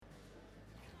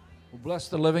Well, bless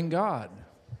the living God.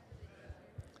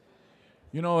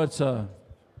 You know, it's a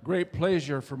great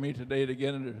pleasure for me today to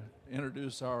get to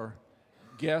introduce our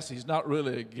guest. He's not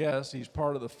really a guest. He's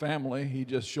part of the family. He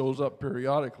just shows up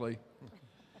periodically.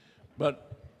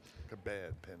 But a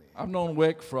bad penny. I've known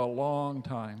Wick for a long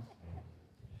time.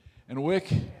 And Wick,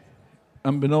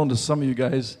 unbeknown to some of you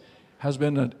guys, has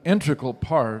been an integral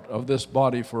part of this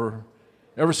body for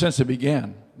ever since it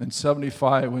began. In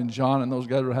 75, when John and those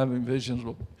guys were having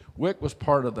visions, Wick was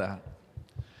part of that.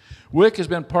 Wick has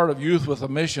been part of Youth with a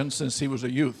Mission since he was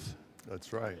a youth.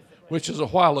 That's right. Which is a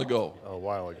while ago. A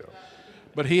while ago.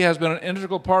 But he has been an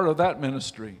integral part of that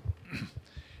ministry.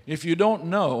 If you don't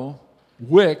know,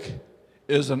 Wick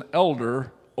is an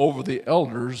elder over the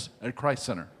elders at Christ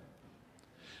Center.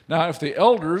 Now, if the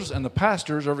elders and the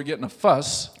pastors ever get in a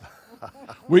fuss,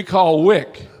 we call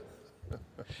Wick.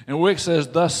 And Wick says,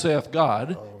 "Thus saith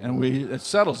God," and it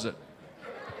settles it.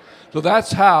 So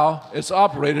that's how it's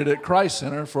operated at Christ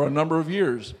Center for a number of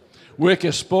years. Wick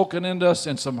has spoken into us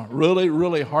in some really,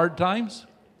 really hard times,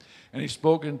 and he's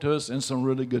spoken to us in some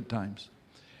really good times.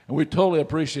 And we totally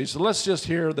appreciate it. So let's just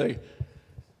hear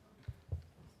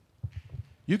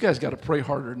you guys got to pray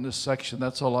harder in this section.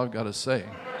 That's all I've got to say.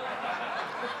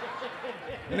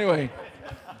 Anyway,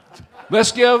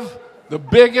 let's give the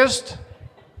biggest,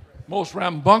 most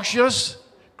rambunctious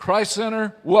Christ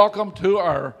Center welcome to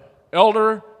our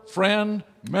elder, friend,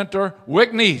 mentor,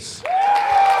 Wick Nease.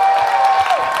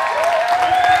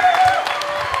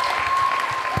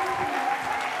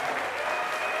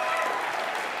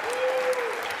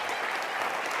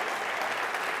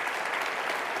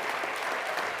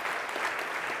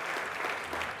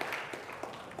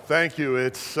 Thank you.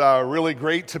 It's really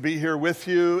great to be here with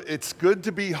you. It's good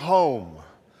to be home.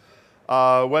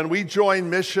 When we joined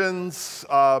missions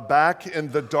back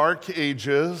in the dark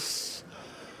ages,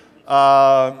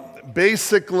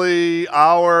 basically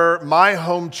my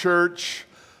home church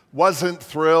wasn't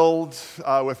thrilled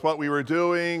with what we were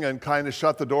doing and kind of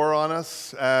shut the door on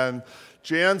us. And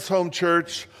Jan's home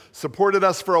church supported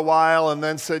us for a while and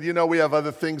then said, we have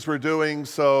other things we're doing,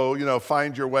 so,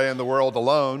 find your way in the world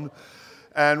alone.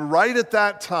 And right at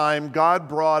that time, God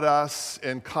brought us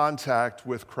in contact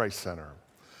with Christ Center.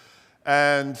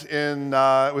 And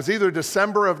it was either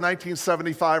December of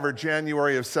 1975 or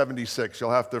January of 76.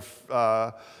 You'll have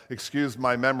to excuse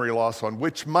my memory loss on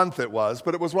which month it was,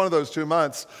 but it was one of those 2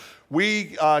 months.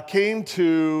 We came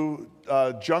to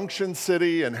Junction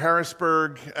City in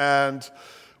Harrisburg, and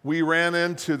we ran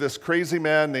into this crazy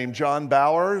man named John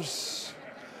Bowers.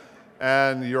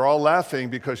 And you're all laughing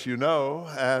because you know.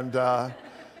 And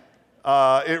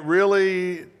it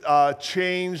really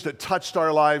changed. It touched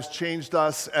our lives, changed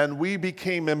us, and we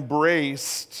became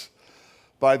embraced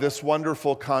by this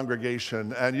wonderful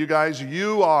congregation. And you guys,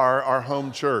 you are our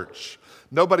home church.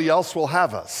 Nobody else will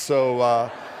have us.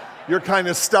 So you're kind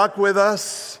of stuck with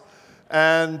us.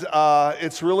 And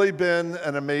it's really been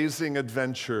an amazing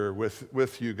adventure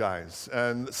with you guys.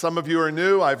 And some of you are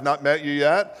new. I've not met you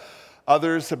yet.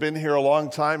 Others have been here a long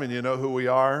time, and you know who we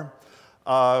are.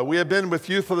 We have been with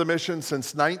Youth of the Mission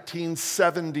since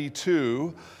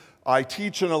 1972. I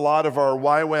teach in a lot of our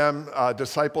YWAM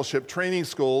discipleship training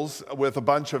schools with a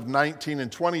bunch of 19 and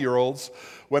 20-year-olds.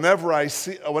 Whenever I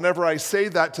say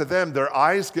that to them, their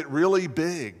eyes get really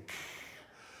big.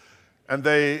 And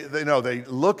they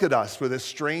look at us with this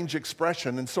strange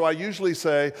expression. And so I usually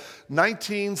say,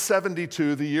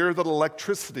 1972, the year that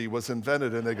electricity was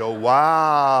invented. And they go,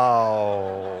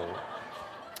 wow.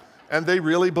 And they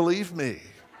really believe me.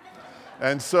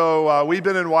 And so we've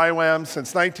been in YWAM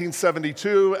since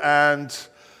 1972, and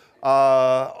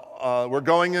we're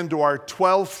going into our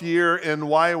 12th year in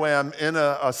YWAM in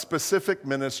a specific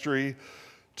ministry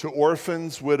to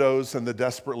orphans, widows, and the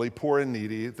desperately poor and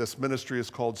needy. This ministry is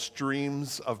called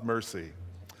Streams of Mercy.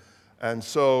 And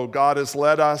so God has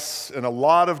led us in a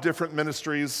lot of different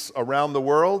ministries around the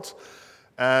world,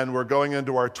 and we're going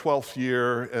into our 12th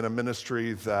year in a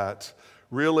ministry that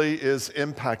really is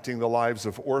impacting the lives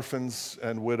of orphans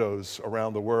and widows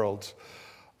around the world.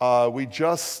 We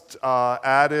just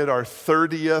added our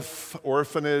 30th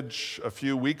orphanage a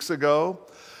few weeks ago.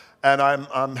 And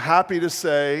I'm happy to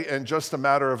say, in just a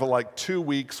matter of 2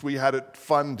 weeks, we had it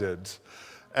funded.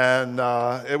 And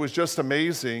it was just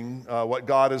amazing what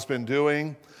God has been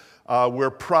doing. We're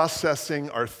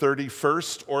processing our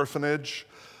 31st orphanage.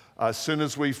 As soon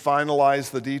as we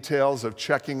finalize the details of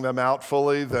checking them out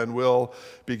fully, then we'll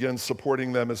begin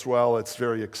supporting them as well. It's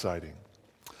very exciting.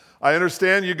 I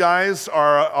understand you guys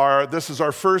this is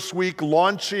our first week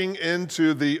launching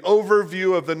into the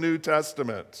overview of the New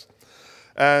Testament.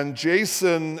 And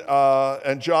Jason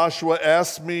and Joshua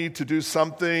asked me to do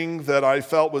something that I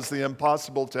felt was the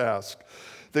impossible task.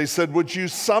 They said, would you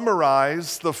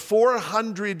summarize the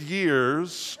 400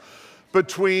 years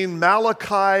between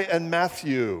Malachi and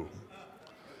Matthew,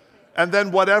 and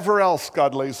then whatever else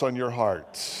God lays on your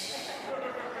heart?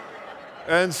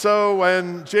 And so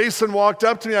when Jason walked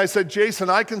up to me, I said, Jason,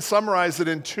 I can summarize it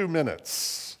in 2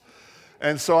 minutes.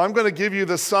 And so I'm going to give you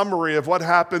the summary of what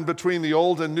happened between the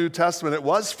Old and New Testament. It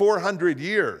was 400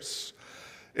 years.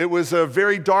 It was a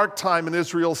very dark time in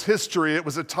Israel's history. It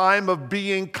was a time of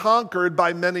being conquered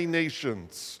by many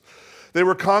nations. They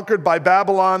were conquered by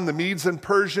Babylon, the Medes and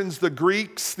Persians, the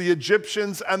Greeks, the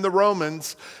Egyptians, and the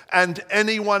Romans, and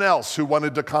anyone else who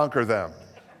wanted to conquer them.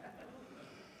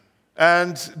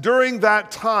 And during that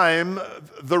time,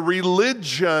 the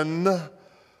religion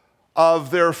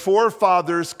of their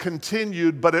forefathers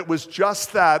continued, but it was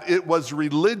just that. It was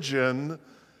religion.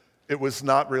 It was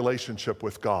not relationship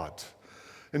with God.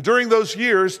 And during those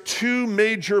years, two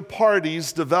major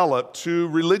parties developed, two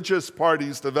religious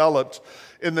parties developed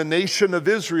in the nation of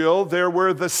Israel. There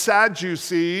were the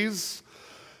Sadducees.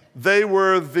 They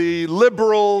were the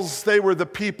liberals. They were the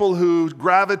people who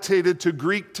gravitated to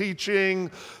Greek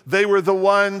teaching. They were the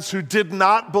ones who did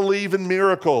not believe in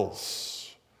miracles.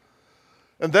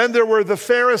 And then there were the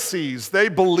Pharisees. They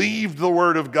believed the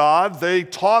Word of God. They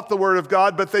taught the Word of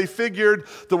God, but they figured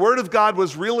the Word of God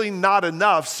was really not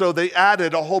enough, so they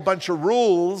added a whole bunch of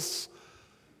rules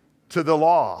to the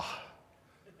law.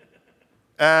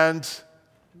 And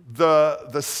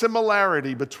the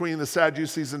similarity between the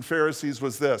Sadducees and Pharisees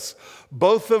was this.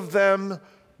 Both of them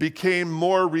became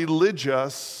more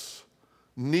religious.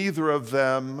 Neither of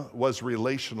them was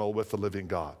relational with the living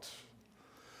God.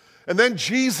 And then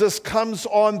Jesus comes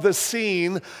on the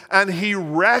scene and he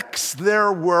wrecks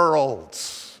their world.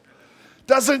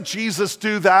 Doesn't Jesus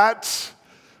do that?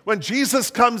 When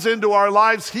Jesus comes into our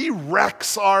lives, he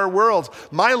wrecks our world.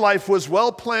 My life was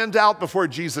well planned out before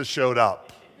Jesus showed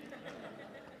up.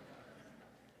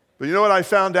 But you know what I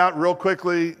found out real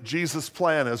quickly? Jesus'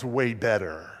 plan is way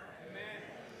better.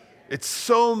 It's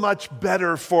so much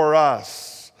better for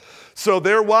us. So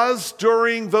there was,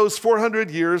 during those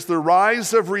 400 years, the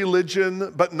rise of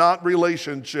religion, but not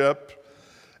relationship.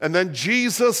 And then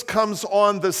Jesus comes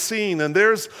on the scene. And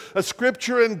there's a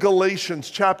scripture in Galatians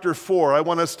chapter 4. I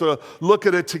want us to look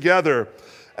at it together.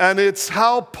 And it's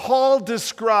how Paul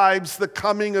describes the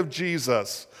coming of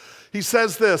Jesus. He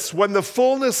says this, when the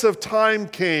fullness of time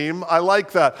came, I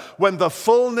like that, when the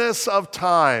fullness of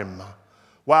time.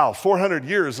 Wow, 400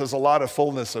 years is a lot of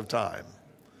fullness of time.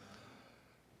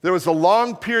 There was a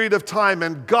long period of time,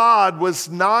 and God was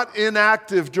not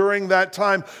inactive during that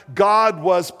time. God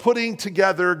was putting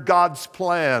together God's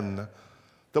plan.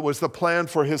 That was the plan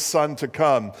for his son to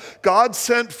come. God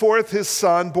sent forth his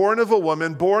son, born of a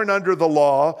woman, born under the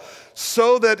law,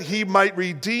 so that he might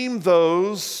redeem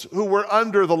those who were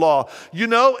under the law. You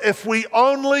know, if we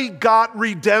only got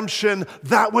redemption,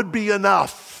 that would be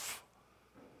enough.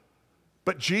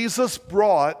 But Jesus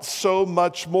brought so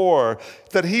much more,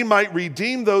 that he might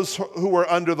redeem those who were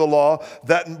under the law,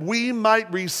 that we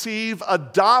might receive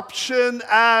adoption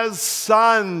as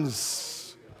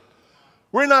sons.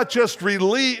 We're not just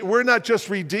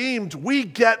redeemed, we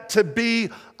get to be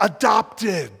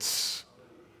adopted.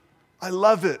 I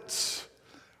love it.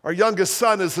 Our youngest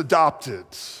son is adopted.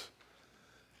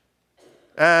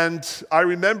 And I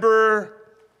remember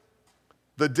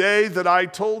the day that I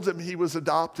told him he was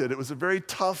adopted. It was a very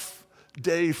tough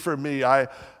day for me. I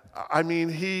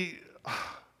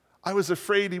was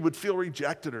afraid he would feel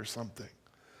rejected or something.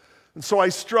 And so I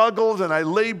struggled and I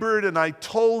labored and I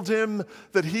told him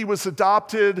that he was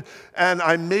adopted, and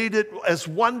I made it as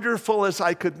wonderful as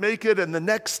I could make it. And the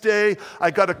next day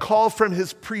I got a call from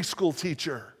his preschool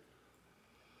teacher.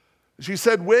 She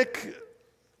said, Wick,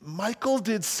 Michael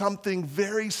did something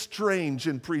very strange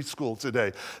in preschool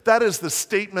today. That is the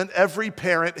statement every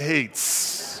parent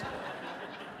hates.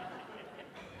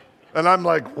 And I'm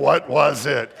like, what was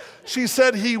it? She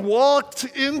said he walked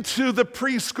into the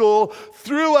preschool,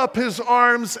 threw up his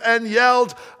arms, and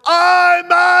yelled, I'm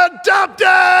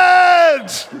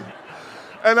adopted!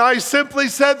 And I simply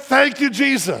said, thank you,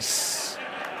 Jesus.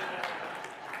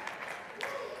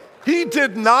 He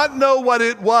did not know what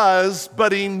it was,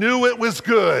 but he knew it was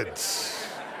good.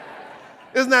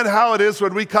 Isn't that how it is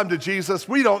when we come to Jesus?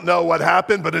 We don't know what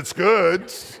happened, but it's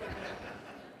good.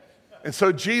 And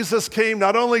so Jesus came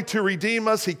not only to redeem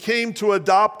us, he came to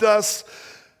adopt us.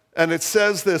 And it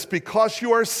says this, because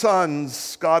you are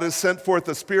sons, God has sent forth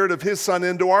the Spirit of his Son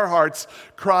into our hearts,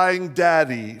 crying,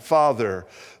 Daddy, Father.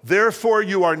 Therefore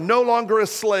you are no longer a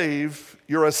slave,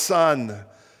 you're a son.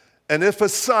 And if a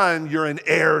son, you're an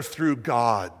heir through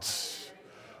God.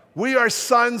 We are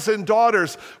sons and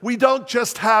daughters. We don't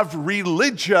just have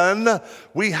religion,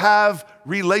 we have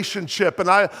relationship. And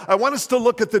I want us to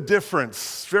look at the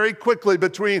difference very quickly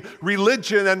between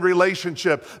religion and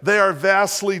relationship. They are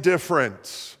vastly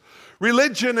different.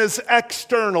 Religion is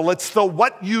external. It's the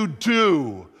what you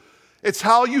do. It's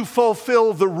how you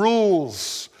fulfill the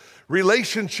rules.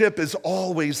 Relationship is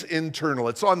always internal.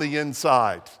 It's on the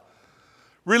inside.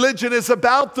 Religion is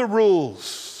about the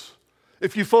rules.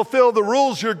 If you fulfill the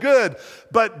rules, you're good.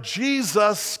 But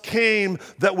Jesus came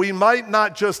that we might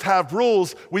not just have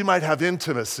rules, we might have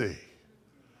intimacy.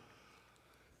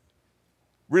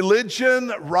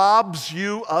 Religion robs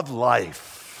you of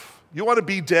life. You want to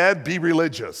be dead? Be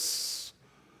religious.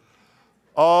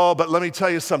 Oh, but let me tell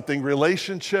you something.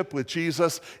 Relationship with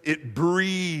Jesus, it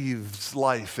breathes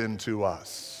life into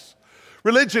us.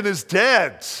 Religion is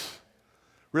dead.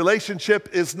 Relationship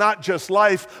is not just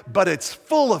life, but it's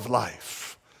full of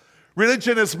life.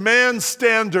 Religion is man's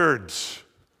standard.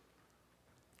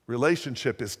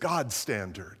 Relationship is God's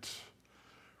standard.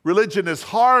 Religion is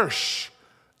harsh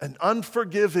and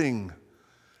unforgiving.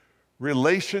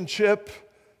 Relationship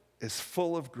is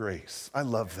full of grace. I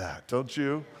love that, don't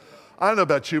you? I don't know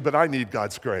about you, but I need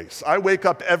God's grace. I wake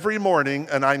up every morning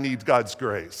and I need God's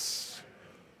grace.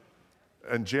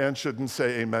 And Jan shouldn't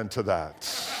say amen to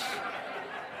that.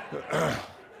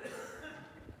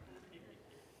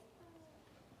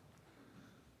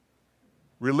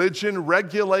 Religion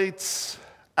regulates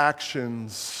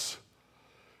actions.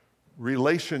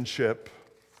 Relationship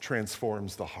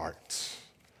transforms the heart.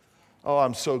 Oh,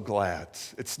 I'm so glad.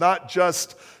 It's not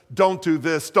just don't do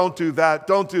this, don't do that,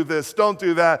 don't do this, don't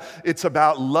do that. It's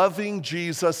about loving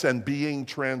Jesus and being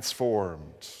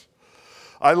transformed.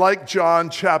 I like John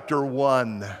chapter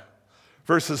 1,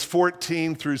 verses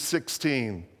 14 through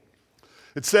 16.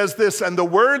 It says this, "And the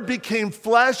Word became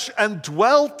flesh and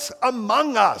dwelt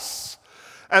among us.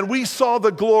 And we saw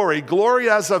the glory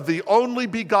as of the only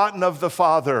begotten of the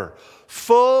Father,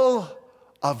 full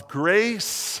of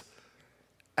grace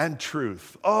and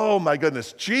truth." Oh my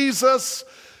goodness. Jesus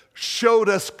showed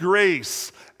us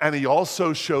grace, and he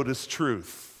also showed us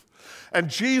truth. And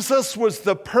Jesus was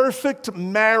the perfect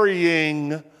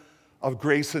marrying of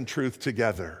grace and truth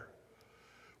together.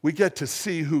 We get to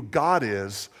see who God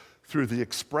is through the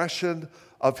expression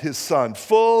of his Son,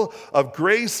 full of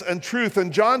grace and truth.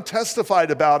 And John testified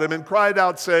about him and cried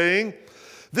out, saying,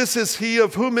 "This is he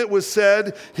of whom it was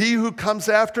said, 'He who comes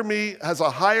after me has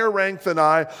a higher rank than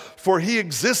I, for he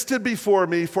existed before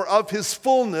me, for of his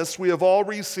fullness we have all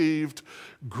received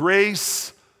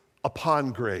grace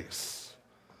upon grace.'"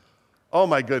 Oh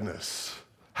my goodness.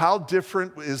 How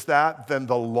different is that than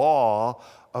the law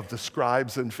of the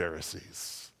scribes and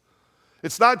Pharisees?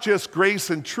 It's not just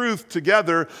grace and truth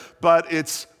together, but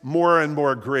it's more and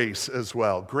more grace as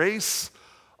well. Grace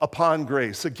upon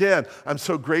grace. Again, I'm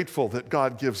so grateful that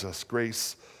God gives us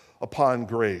grace upon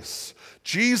grace.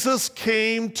 Jesus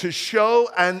came to show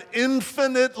an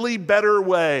infinitely better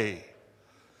way.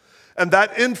 And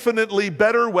that infinitely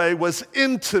better way was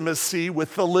intimacy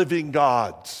with the living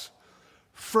God.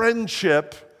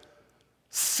 Friendship,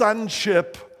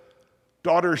 sonship,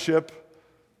 daughtership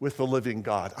with the living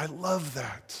God. I love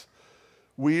that.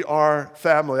 We are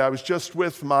family. I was just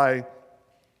with my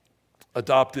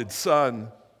adopted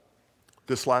son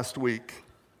this last week.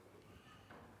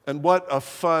 And what a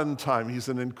fun time. He's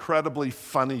an incredibly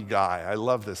funny guy. I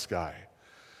love this guy.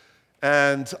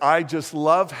 And I just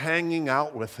love hanging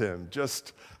out with him,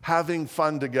 just having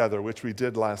fun together, which we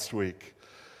did last week.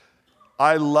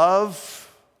 I love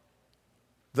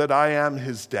that I am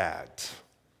his dad.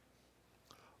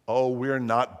 Oh, we're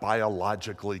not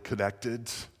biologically connected,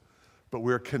 but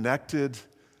we're connected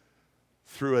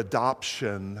through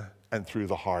adoption and through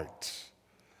the heart.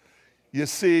 You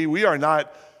see, we are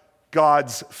not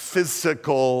God's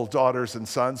physical daughters and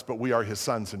sons, but we are his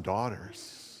sons and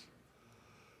daughters.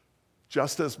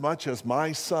 Just as much as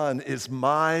my son is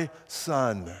my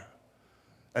son,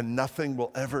 and nothing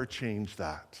will ever change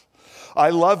that.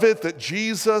 I love it that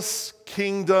Jesus'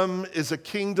 kingdom is a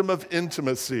kingdom of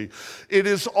intimacy. It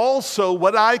is also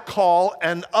what I call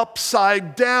an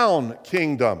upside-down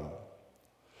kingdom.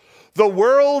 The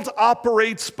world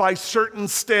operates by certain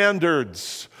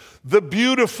standards. The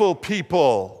beautiful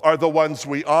people are the ones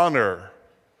we honor.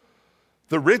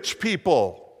 The rich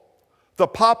people, the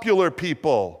popular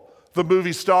people, the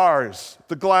movie stars,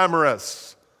 the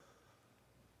glamorous.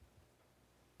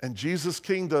 And Jesus'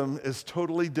 kingdom is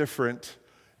totally different.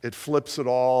 It flips it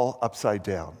all upside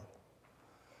down.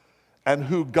 And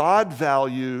who God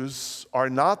values are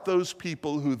not those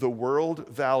people who the world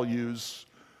values.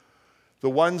 The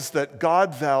ones that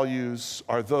God values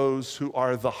are those who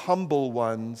are the humble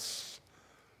ones,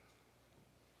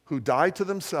 who die to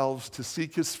themselves to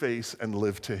seek his face and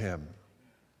live to him.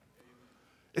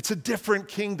 It's a different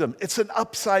kingdom. It's an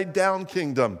upside-down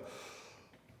kingdom.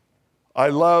 I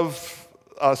love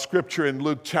scripture in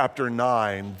Luke chapter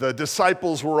 9. The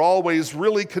disciples were always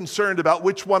really concerned about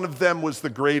which one of them was the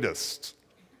greatest.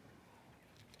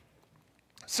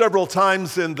 Several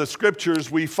times in the scriptures,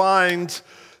 we find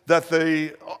that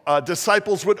the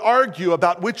disciples would argue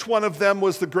about which one of them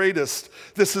was the greatest.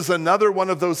 This is another one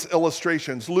of those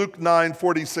illustrations. Luke 9,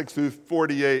 46 through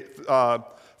 48.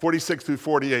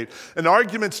 An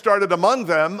argument started among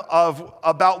them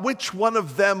about which one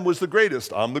of them was the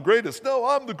greatest. I'm the greatest. No,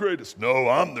 I'm the greatest. No,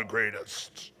 I'm the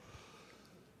greatest.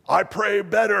 I pray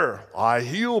better. I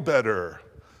heal better.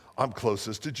 I'm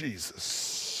closest to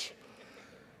Jesus.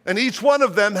 And each one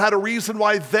of them had a reason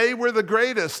why they were the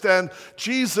greatest. And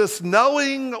Jesus,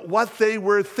 knowing what they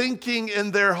were thinking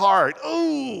in their heart,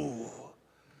 ooh,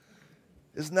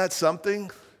 isn't that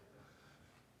something?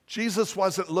 Jesus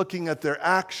wasn't looking at their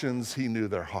actions, he knew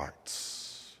their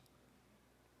hearts.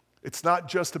 It's not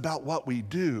just about what we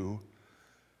do,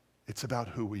 it's about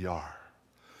who we are.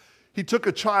 He took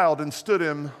a child and stood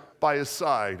him by his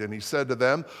side, and he said to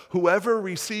them, whoever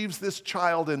receives this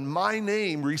child in my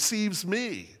name receives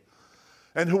me.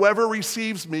 And whoever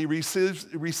receives me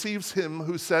receives him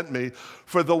who sent me.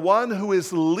 For the one who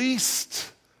is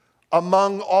least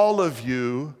among all of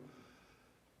you,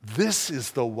 this is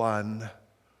the one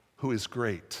who is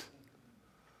great.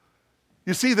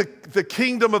 You see, the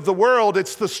kingdom of the world,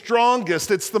 it's the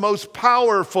strongest, it's the most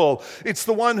powerful, it's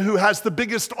the one who has the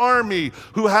biggest army,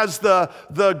 who has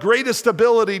the greatest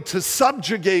ability to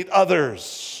subjugate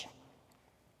others.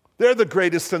 They're the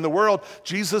greatest in the world.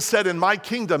 Jesus said, in my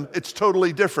kingdom, it's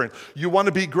totally different. You want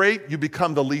to be great, you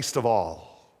become the least of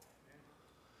all.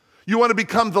 You want to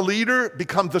become the leader,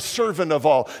 become the servant of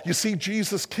all. You see,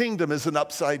 Jesus' kingdom is an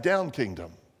upside-down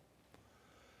kingdom.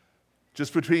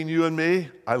 Just between you and me,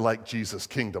 I like Jesus'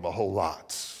 kingdom a whole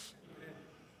lot.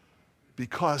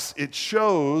 Because it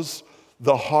shows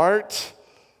the heart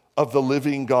of the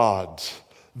living God.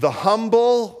 The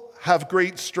humble have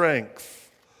great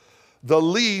strength. The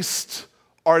least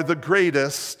are the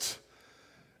greatest.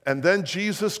 And then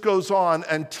Jesus goes on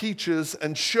and teaches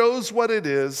and shows what it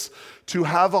is to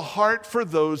have a heart for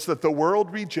those that the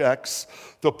world rejects,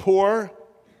 the poor,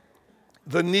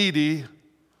 the needy,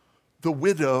 the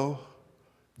widow,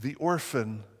 the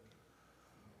orphan,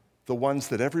 the ones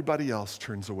that everybody else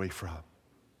turns away from.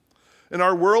 In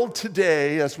our world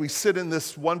today, as we sit in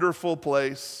this wonderful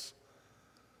place,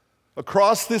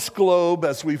 across this globe,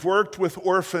 as we've worked with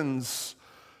orphans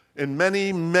in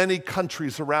many, many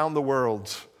countries around the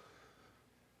world,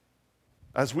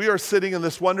 as we are sitting in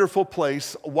this wonderful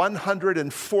place,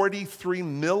 143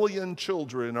 million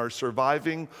children are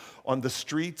surviving on the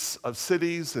streets of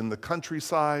cities in the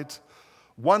countryside.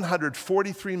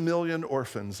 143 million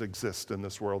orphans exist in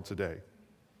this world today.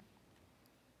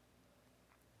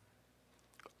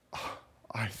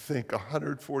 I think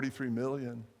 143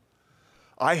 million.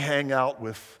 I hang out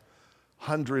with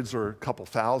hundreds or a couple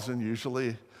thousand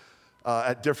usually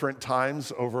at different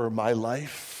times over my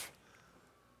life.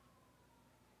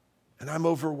 And I'm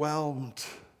overwhelmed.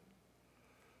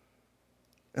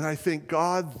 And I think,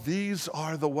 God, these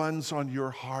are the ones on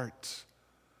your heart.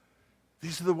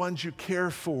 These are the ones you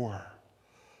care for.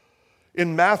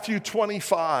 In Matthew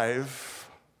 25,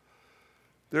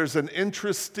 there's an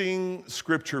interesting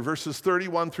scripture, verses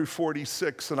 31 through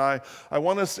 46, and I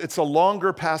want us, it's a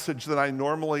longer passage than I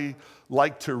normally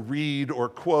like to read or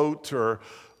quote or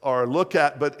look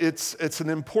at, but it's an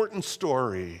important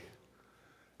story,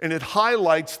 and it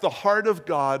highlights the heart of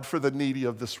God for the needy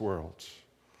of this world.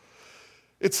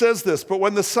 It says this, but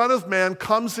when the Son of Man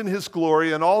comes in his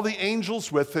glory and all the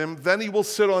angels with him, then he will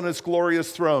sit on his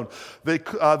glorious throne.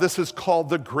 This is called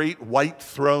the great white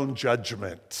throne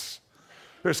judgment.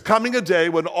 There's coming a day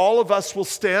when all of us will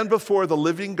stand before the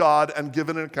living God and give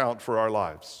an account for our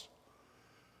lives.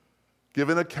 Give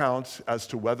an account as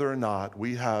to whether or not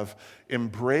we have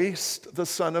embraced the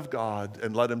Son of God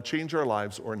and let him change our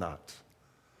lives or not.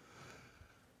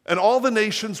 And all the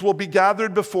nations will be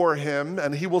gathered before him,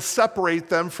 and he will separate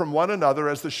them from one another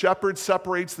as the shepherd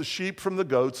separates the sheep from the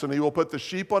goats, and he will put the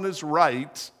sheep on his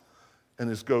right and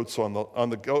his goats on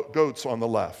the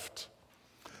left.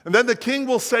 And then the king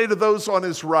will say to those on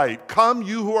his right, come,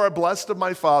 you who are blessed of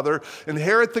my Father,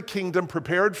 inherit the kingdom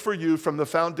prepared for you from the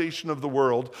foundation of the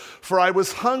world. For I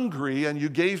was hungry, and you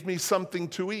gave me something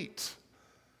to eat.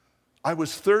 I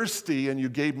was thirsty, and you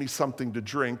gave me something to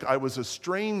drink. I was a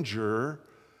stranger,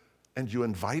 and you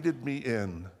invited me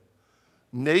in.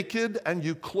 Naked and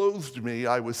you clothed me.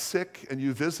 I was sick and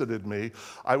you visited me.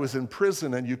 I was in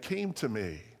prison and you came to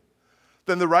me.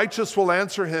 Then the righteous will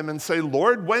answer him and say,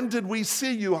 Lord, when did we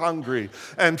see you hungry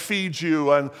and feed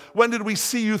you? And when did we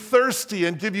see you thirsty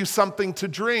and give you something to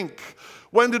drink?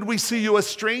 When did we see you a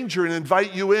stranger and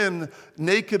invite you in,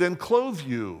 naked and clothe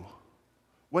you?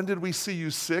 When did we see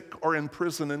you sick or in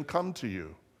prison and come to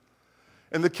you?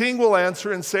 And the king will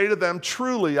answer and say to them,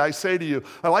 truly, I say to you.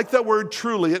 I like that word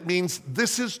truly. It means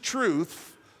this is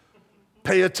truth.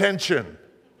 Pay attention.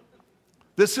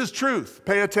 This is truth.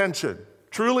 Pay attention.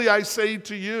 Truly, I say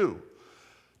to you,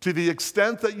 to the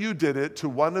extent that you did it to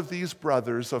one of these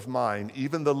brothers of mine,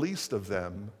 even the least of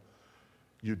them,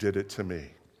 you did it to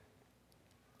me.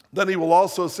 Then he will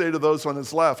also say to those on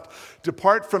his left,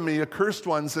 depart from me, accursed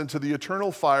ones, into the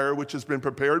eternal fire which has been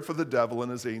prepared for the devil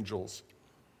and his angels.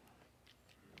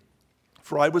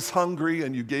 For I was hungry,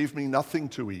 and you gave me nothing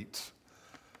to eat.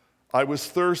 I was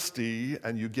thirsty,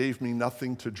 and you gave me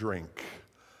nothing to drink.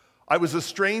 I was a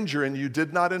stranger, and you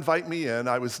did not invite me in.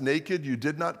 I was naked, you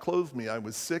did not clothe me. I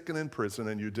was sick and in prison,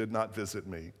 and you did not visit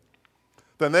me.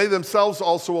 Then they themselves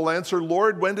also will answer,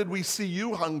 Lord, when did we see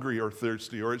you hungry or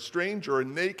thirsty, or a stranger or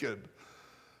naked?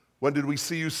 When did we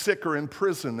see you sick or in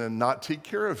prison and not take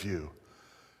care of you?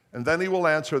 And then he will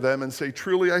answer them and say,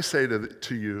 truly I say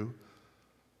to you,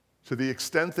 to the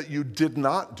extent that you did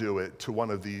not do it to one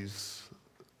of these,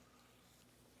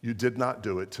 you did not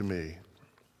do it to me.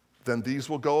 Then these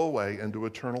will go away into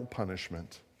eternal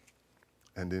punishment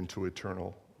and into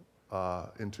eternal,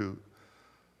 what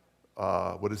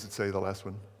does it say, the last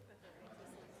one?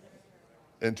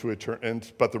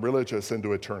 But the religious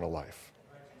into eternal life.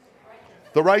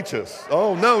 The righteous.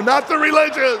 Oh, no, not the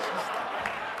religious,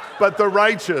 but the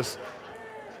righteous.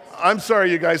 I'm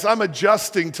sorry, you guys. I'm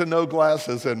adjusting to no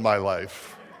glasses in my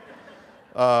life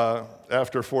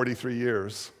after 43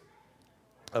 years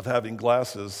of having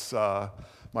glasses.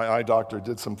 My eye doctor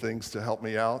did some things to help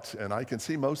me out, and I can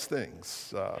see most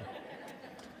things.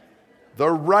 The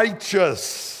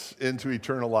righteous into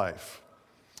eternal life.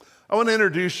 I want to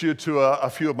introduce you to a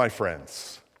few of my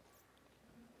friends.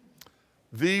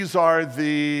 These are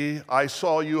I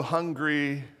saw you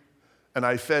hungry and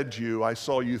I fed you. I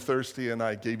saw you thirsty and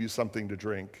I gave you something to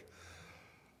drink.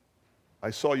 I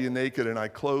saw you naked and I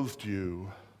clothed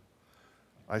you.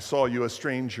 I saw you a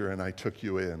stranger and I took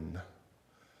you in.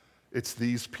 It's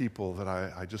these people that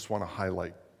I just want to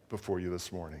highlight before you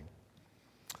this morning.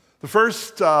 The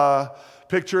first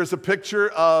picture is a picture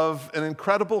of an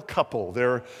incredible couple.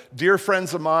 They're dear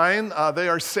friends of mine. They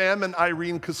are Sam and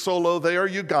Irene Kasolo. They are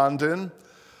Ugandan.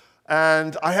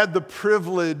 And I had the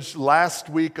privilege last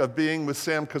week of being with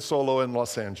Sam Kasolo in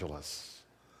Los Angeles.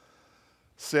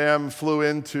 Sam flew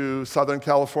into Southern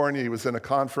California. He was in a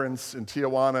conference in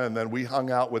Tijuana, and then we hung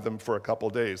out with him for a couple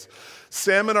days.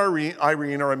 Sam and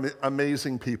Irene are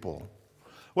amazing people.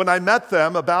 When I met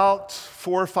them about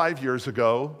 4 or 5 years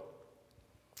ago,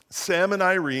 Sam and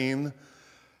Irene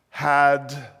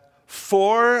had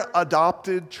 4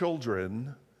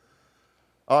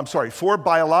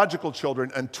 biological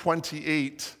children and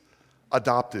 28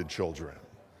 adopted children.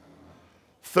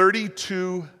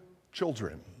 32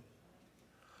 children.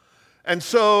 And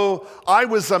so I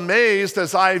was amazed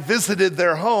as I visited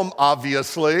their home,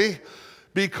 obviously,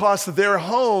 because their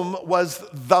home was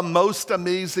the most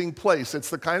amazing place. It's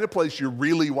the kind of place you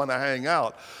really want to hang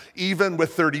out, even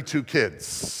with 32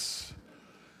 kids.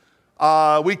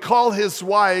 We call his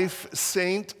wife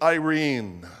Saint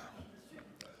Irene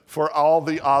for all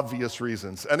the obvious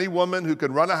reasons. Any woman who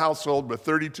can run a household with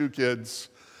 32 kids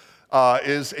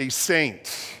is a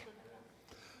saint.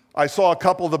 I saw a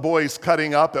couple of the boys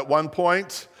cutting up at one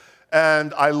point,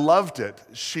 and I loved it.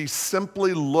 She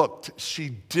simply looked. She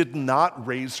did not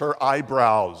raise her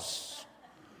eyebrows.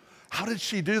 How did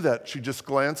she do that? She just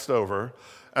glanced over,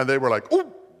 and they were like,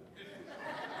 "Oh,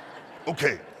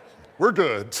 okay, we're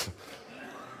good."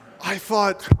 I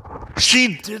thought,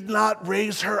 she did not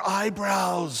raise her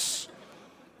eyebrows.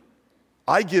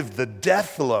 I give the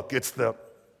death look. It's the,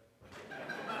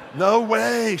 no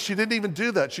way. She didn't even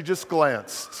do that. She just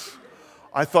glanced.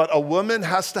 I thought a woman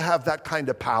has to have that kind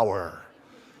of power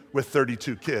with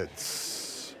 32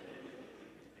 kids.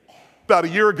 About a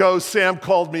year ago, Sam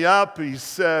called me up. He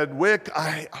said, Wick,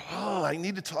 I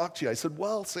need to talk to you. I said,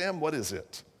 well, Sam, what is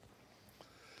it?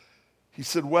 He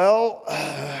said, well,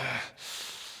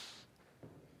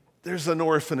 there's an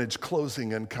orphanage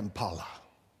closing in Kampala.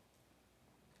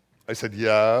 I said,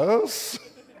 yes.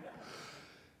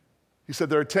 He said,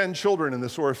 there are 10 children in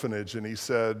this orphanage. And he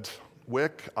said,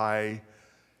 Wick, I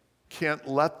can't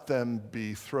let them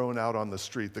be thrown out on the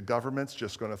street. The government's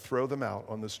just going to throw them out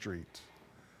on the street.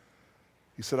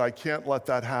 He He said, I can't let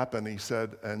that happen. He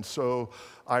said, and so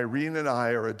Irene and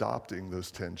I are adopting those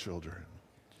 10 children.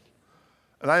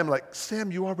 And I am like,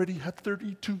 Sam, you already have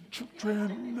 32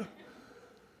 children.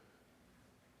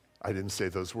 I didn't say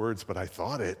those words, but I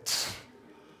thought it.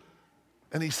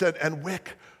 And he said, and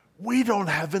Wick, we don't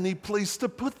have any place to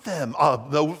put them.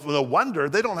 No wonder,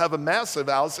 they don't have a massive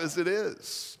house as it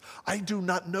is. I do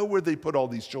not know where they put all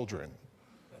these children.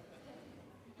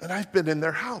 And I've been in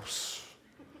their house.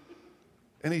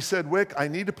 And he said, Wick, I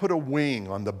need to put a wing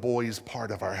on the boys' part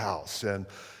of our house. And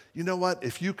you know what?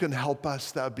 If you can help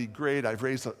us, that would be great. I've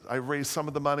raised some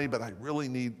of the money, but I really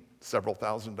need several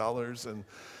 $1,000s. And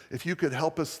if you could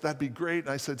help us, that'd be great. And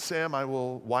I said, Sam, I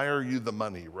will wire you the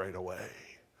money right away.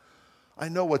 I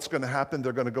know what's going to happen.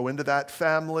 They're going to go into that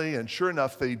family. And sure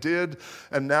enough, they did.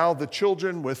 And now the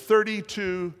family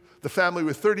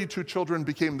with 32 children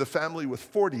became the family with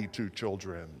 42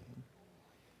 children.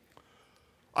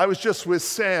 I was just with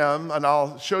Sam, and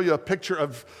I'll show you a picture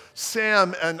of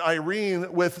Sam and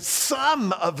Irene with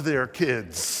some of their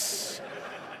kids.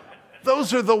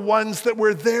 Those are the ones that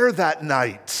were there that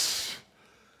night.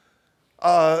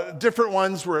 Different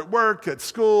ones were at work, at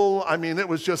school. I mean, it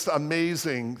was just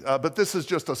amazing. But this is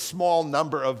just a small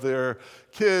number of their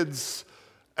kids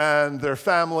and their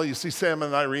family. You see Sam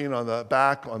and Irene on the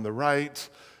back, on the right.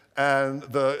 And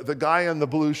the guy in the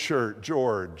blue shirt,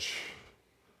 George,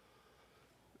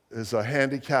 is a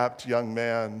handicapped young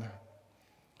man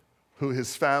who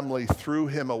his family threw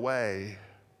him away,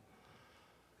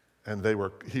 and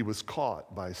he was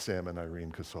caught by Sam and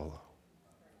Irene Casolo.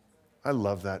 I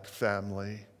love that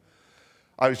family.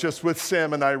 I was just with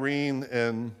Sam and Irene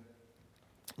in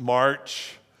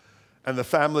March, and the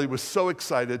family was so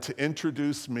excited to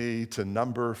introduce me to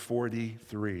number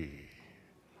 43,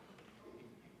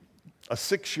 a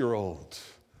 6-year-old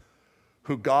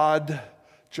who God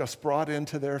just brought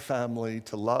into their family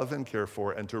to love and care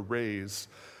for and to raise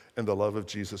in the love of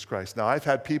Jesus Christ. Now, I've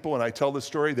had people, when I tell the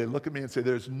story, they look at me and say,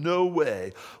 there's no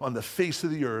way on the face of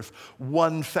the earth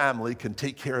one family can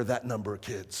take care of that number of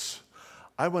kids.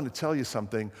 I want to tell you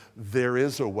something. There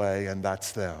is a way, and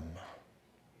that's them.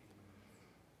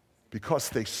 Because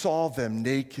they saw them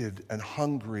naked and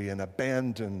hungry and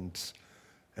abandoned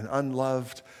and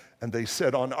unloved, and they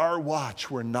said, on our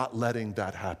watch, we're not letting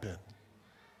that happen.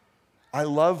 I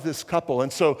love this couple.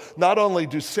 And so not only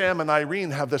do Sam and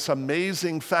Irene have this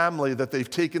amazing family that they've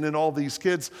taken in all these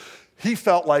kids, he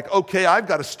felt like, okay, I've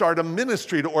got to start a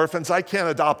ministry to orphans. I can't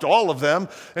adopt all of them.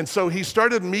 And so he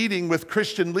started meeting with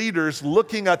Christian leaders,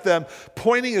 looking at them,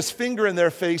 pointing his finger in their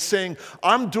face, saying,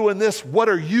 I'm doing this. What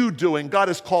are you doing? God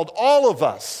has called all of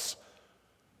us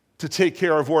to take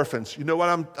care of orphans. You know what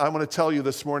I want to tell you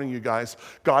this morning, you guys?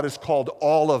 God has called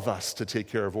all of us to take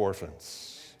care of orphans.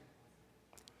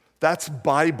 That's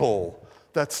Bible.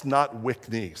 That's not Wick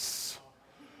Nease.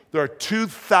 There are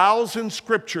 2,000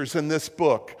 scriptures in this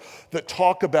book that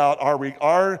talk about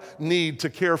our need to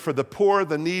care for the poor,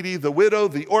 the needy, the widow,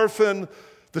 the orphan,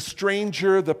 the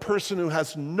stranger, the person who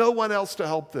has no one else to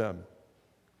help them.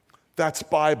 That's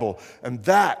Bible. And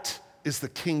that is the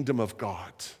kingdom of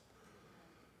God.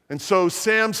 And so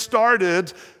Sam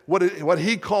started what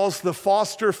he calls the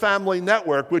Foster Family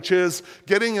Network, which is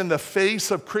getting in the face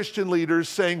of Christian leaders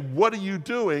saying, what are you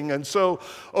doing? And so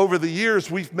over the years,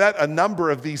 we've met a number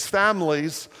of these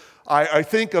families. I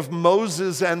think of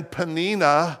Moses and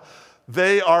Penina.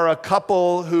 They are a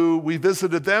couple who we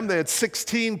visited them. They had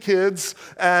 16 kids,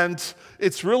 and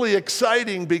it's really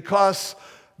exciting because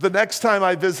the next time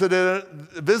I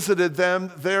visited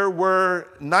them, there were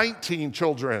 19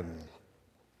 children.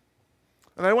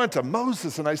 And I went to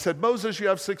Moses and I said, Moses, you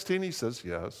have 16? He says,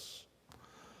 yes.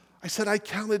 I said, I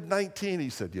counted 19. He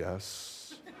said,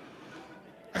 yes.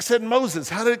 I said, Moses,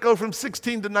 how did it go from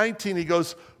 16 to 19? He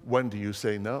goes, when do you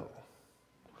say no?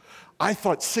 I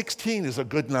thought 16 is a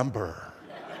good number.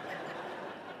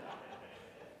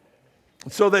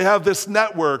 So they have this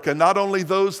network, and not only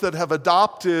those that have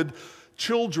adopted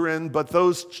children, but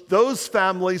those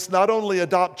families not only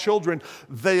adopt children,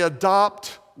 they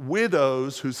adopt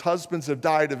widows whose husbands have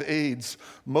died of AIDS,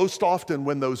 most often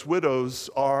when those widows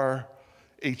are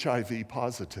HIV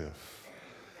positive.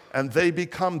 And they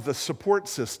become the support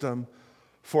system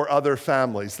for other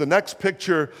families. The next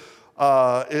picture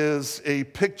is a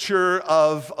picture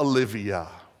of Olivia.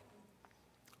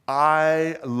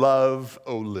 I love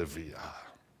Olivia.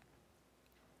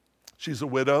 She's a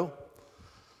widow.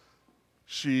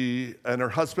 She and her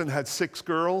husband had 6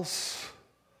 girls.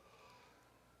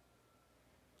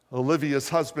 Olivia's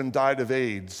husband died of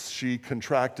AIDS. She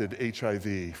contracted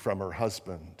HIV from her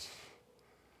husband.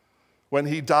 When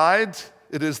he died,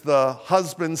 It is the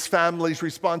husband's family's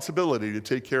responsibility to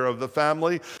take care of the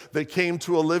family. They came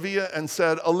to Olivia and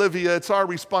said, Olivia, it's our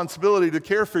responsibility to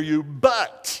care for you,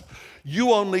 but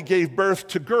you only gave birth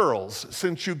to girls.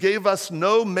 Since you gave us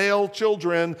no male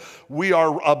children, we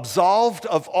are absolved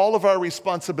of all of our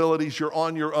responsibilities. You're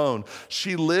on your own.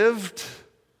 She lived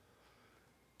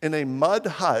in a mud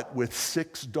hut with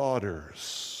 6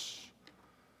 daughters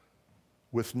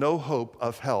with no hope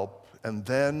of help. And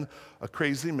then a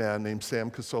crazy man named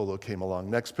Sam Casolo came along.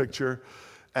 Next picture.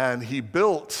 And he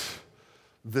built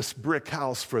this brick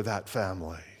house for that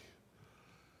family.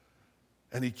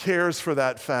 And he cares for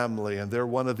that family, and they're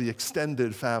one of the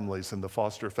extended families in the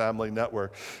Foster Family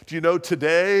Network. Do you know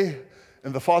today,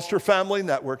 in the Foster Family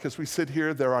Network, as we sit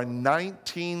here, there are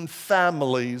 19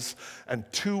 families and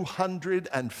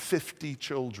 250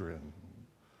 children.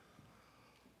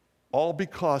 All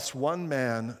because one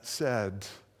man said,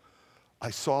 I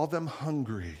saw them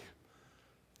hungry,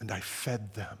 and I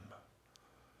fed them.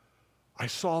 I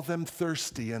saw them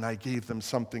thirsty, and I gave them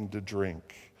something to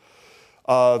drink.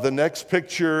 The next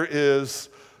picture is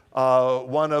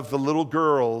one of the little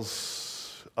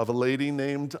girls of a lady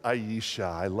named Aisha.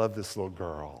 I love this little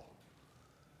girl.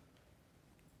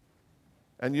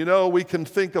 And you know, we can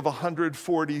think of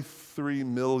 143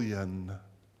 million,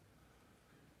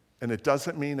 and it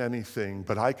doesn't mean anything,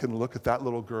 but I can look at that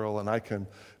little girl and I can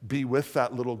be with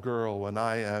that little girl when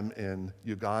I am in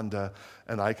Uganda,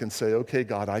 and I can say, okay,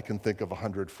 God, I can think of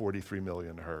 143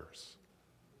 million hers.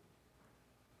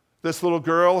 This little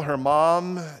girl, her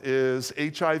mom is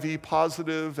HIV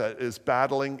positive, is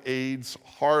battling AIDS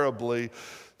horribly.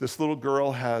 This little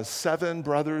girl has 7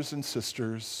 brothers and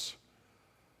sisters.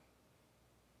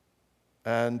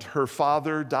 And her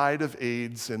father died of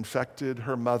AIDS, infected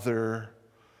her mother,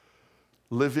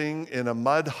 living in a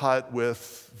mud hut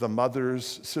with the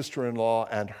mother's sister-in-law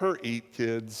and her 8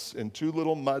 kids in 2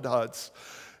 little mud huts.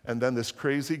 And then this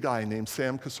crazy guy named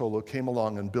Sam Casolo came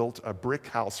along and built a brick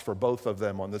house for both of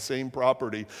them on the same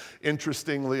property.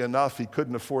 Interestingly enough, he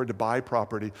couldn't afford to buy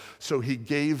property, so he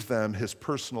gave them his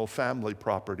personal family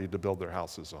property to build their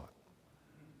houses on.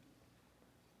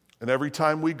 And every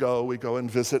time we go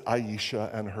and visit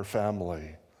Aisha and her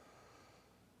family.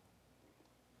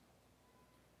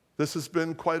 This has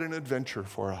been quite an adventure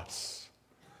for us.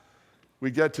 We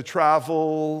get to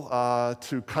travel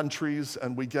to countries,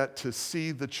 and we get to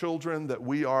see the children that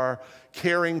we are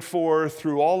caring for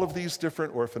through all of these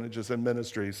different orphanages and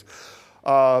ministries.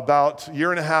 About a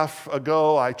year and a half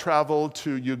ago, I traveled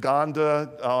to Uganda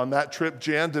on that trip.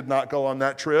 Jan did not go on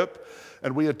that trip.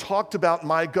 And we had talked about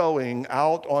my going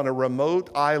out on a remote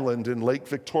island in Lake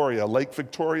Victoria. Lake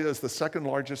Victoria is the 2nd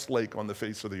largest lake on the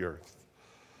face of the earth.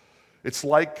 It's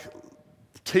like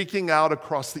taking out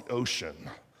across the ocean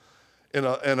in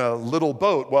a little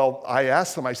boat. Well, I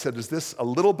asked them, I said, is this a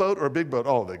little boat or a big boat?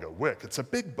 Oh, they go, Wick, it's a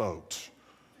big boat.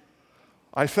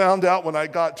 I found out when I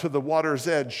got to the water's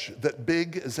edge that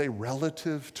big is a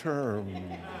relative term.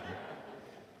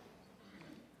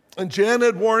 And Jan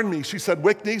had warned me. She said,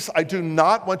 Wick Nease, I do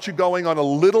not want you going on a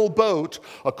little boat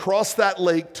across that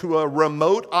lake to a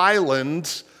remote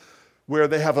island where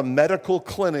they have a medical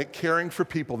clinic caring for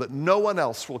people that no one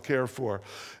else will care for.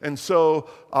 And so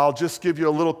I'll just give you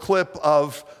a little clip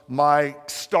of my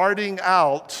starting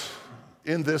out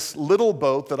in this little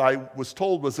boat that I was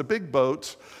told was a big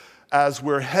boat as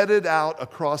we're headed out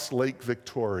across Lake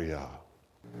Victoria.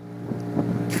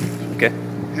 Okay.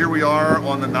 Here we are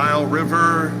on the Nile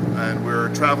River, and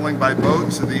we're traveling by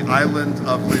boat to the island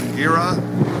of Lingira.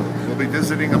 We'll be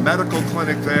visiting a medical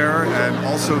clinic there and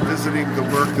also visiting the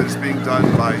work that is being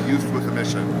done by Youth with a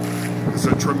Mission. It's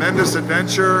a tremendous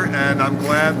adventure, and I'm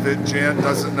glad that Jan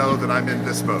doesn't know that I'm in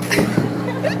this boat.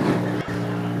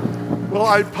 Well,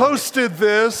 I posted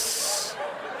this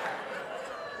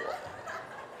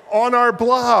on our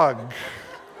blog.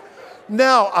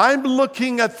 Now, I'm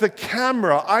looking at the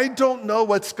camera. I don't know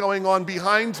what's going on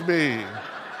behind me.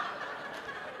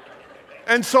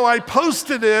 And so I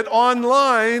posted it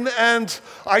online, and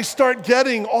I start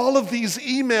getting all of these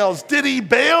emails. Did he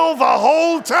bail the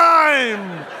whole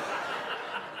time?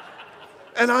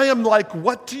 And I am like,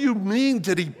 what do you mean,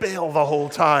 did he bail the whole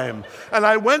time? And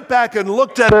I went back and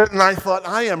looked at it, and I thought,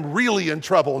 I am really in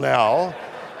trouble now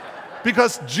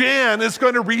because Jan is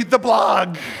going to read the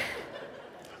blog.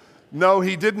 No,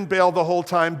 he didn't bail the whole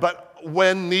time, but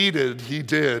when needed, he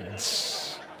did.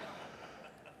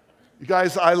 You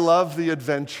guys, I love the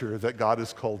adventure that God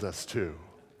has called us to.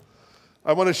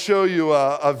 I want to show you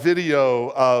a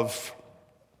video of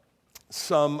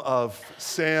some of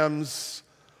Sam's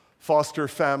foster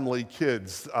family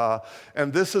kids.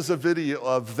 And this is a video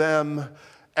of them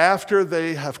after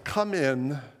they have come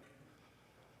in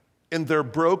in their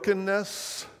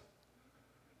brokenness,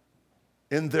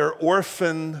 in their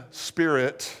orphan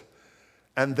spirit,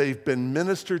 and they've been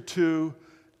ministered to,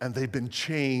 and they've been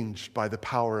changed by the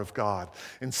power of God.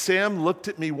 And Sam looked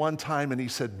at me one time and he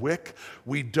said, Wick,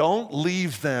 we don't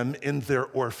leave them in their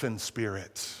orphan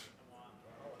spirit.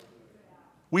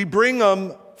 We bring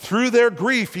them through their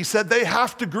grief. He said they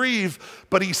have to grieve,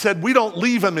 but he said we don't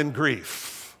leave them in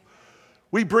grief.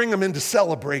 We bring them into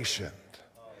celebration.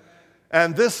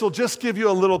 And this will just give you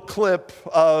a little clip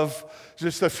of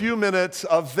just a few minutes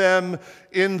of them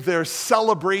in their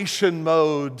celebration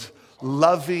mode,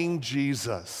 loving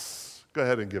Jesus. Go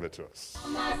ahead and give it to us.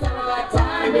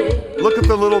 Look at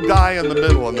the little guy in the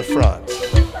middle in the front.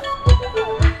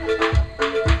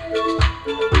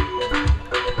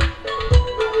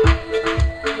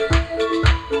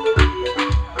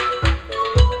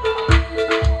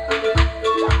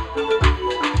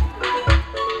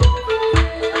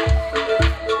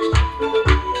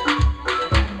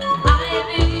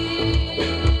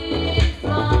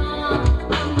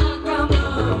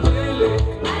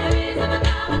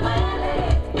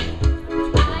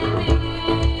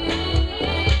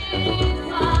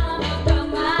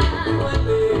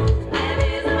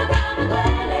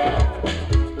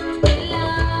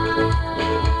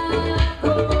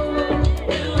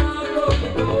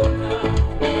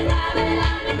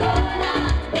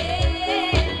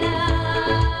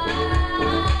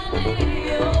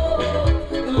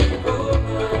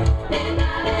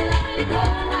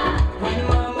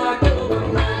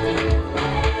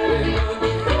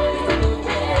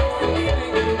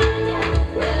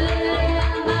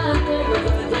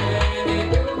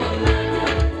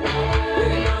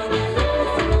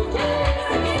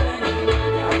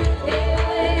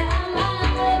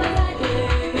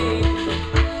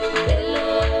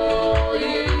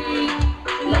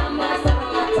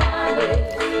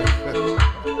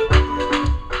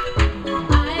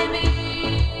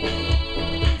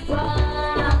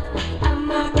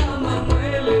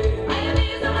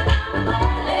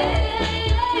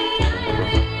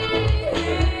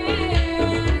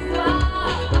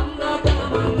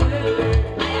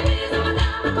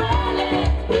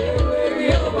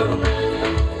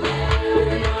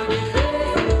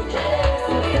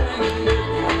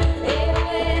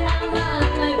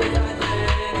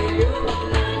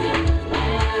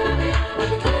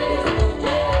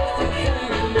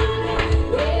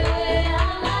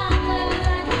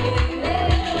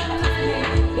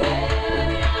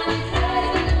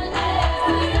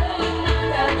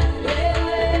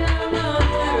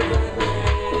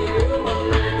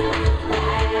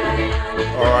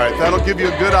 That'll give you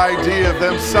a good idea of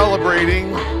them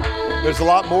celebrating. There's a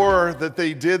lot more that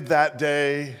they did that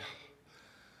day.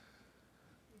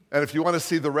 And if you want to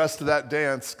see the rest of that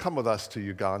dance, come with us to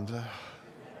Uganda.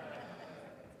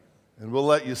 And we'll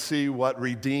let you see what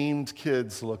redeemed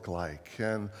kids look like.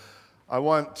 And I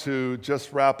want to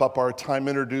just wrap up our time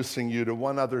introducing you to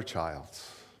one other child.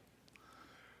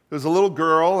 There's a little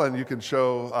girl, and you can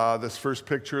show this first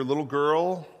picture, a little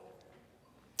girl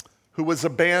who was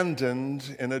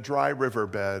abandoned in a dry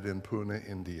riverbed in Pune,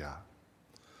 India.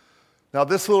 Now,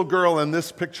 this little girl in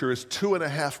this picture is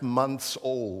 2.5 months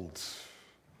old.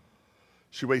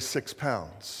 She weighs 6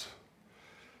 pounds.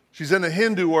 She's in a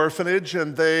Hindu orphanage,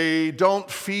 and they don't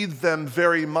feed them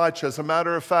very much. As a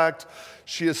matter of fact,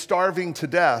 she is starving to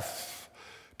death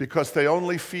because they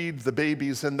only feed the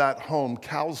babies in that home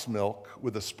cow's milk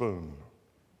with a spoon.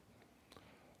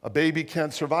 A baby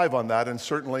can't survive on that, and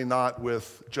certainly not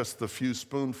with just the few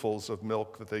spoonfuls of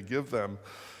milk that they give them,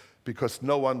 because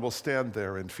no one will stand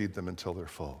there and feed them until they're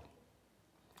full.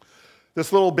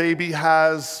 This little baby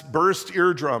has burst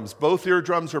eardrums. Both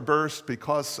eardrums are burst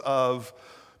because of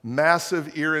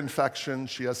massive ear infection.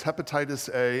 She has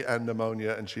hepatitis A and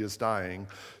pneumonia, and she is dying.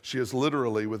 She is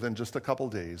literally within just a couple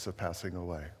days of passing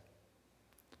away.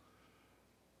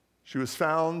 She was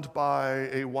found by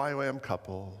a YWAM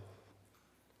couple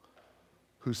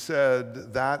who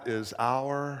said, that is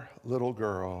our little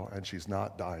girl, and she's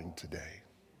not dying today.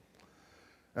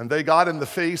 And they got in the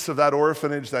face of that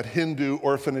orphanage, that Hindu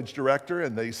orphanage director,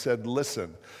 and they said,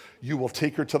 listen, you will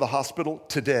take her to the hospital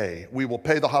today. We will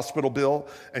pay the hospital bill,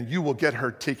 and you will get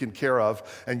her taken care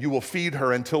of, and you will feed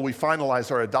her until we finalize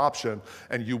our adoption,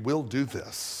 and you will do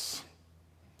this.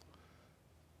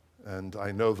 And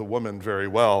I know the woman very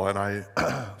well, and I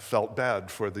felt bad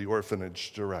for the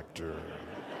orphanage director.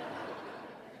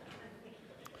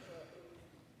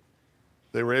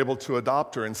 They were able to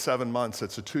adopt her in 7 months.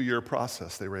 It's a 2-year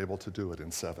process. They were able to do it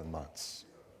in 7 months.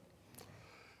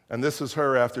 And this is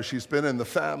her after she's been in the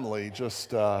family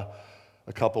just a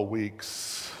couple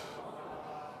weeks.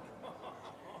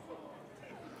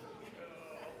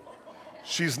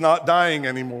 She's not dying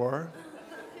anymore.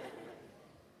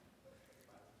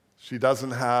 She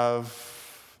doesn't have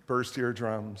burst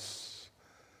eardrums,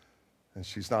 and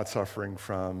she's not suffering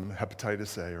from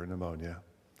hepatitis A or pneumonia.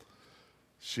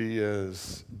 She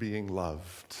is being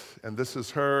loved. And this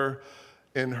is her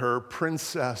in her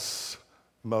princess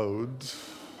mode.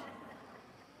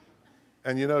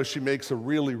 And you know, she makes a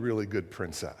really, really good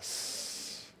princess.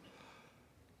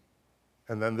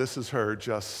 And then this is her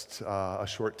just a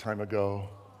short time ago.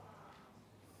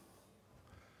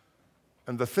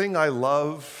 And the thing I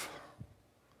love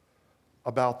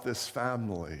about this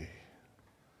family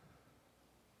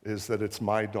is that it's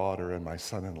my daughter and my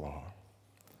son-in-law.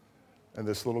 And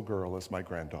this little girl is my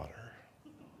granddaughter.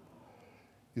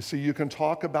 You see, you can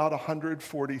talk about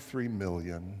 143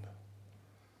 million,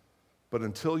 but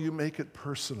until you make it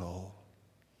personal,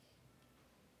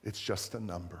 it's just a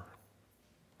number.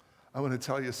 I want to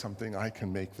tell you something, I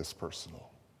can make this personal.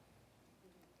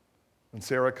 When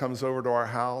Sarah comes over to our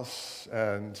house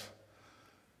and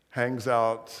hangs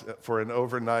out for an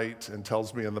overnight and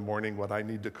tells me in the morning what I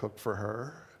need to cook for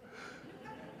her,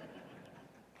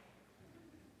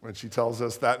 when she tells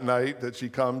us that night that she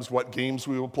comes, what games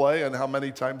we will play and how many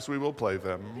times we will play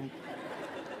them.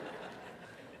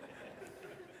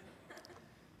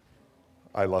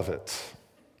 I love it.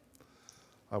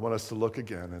 I want us to look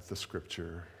again at the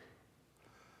scripture,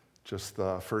 just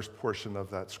the first portion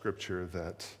of that scripture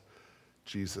that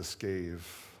Jesus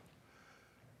gave.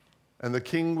 And the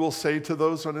king will say to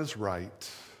those on his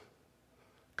right,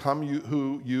 "Come,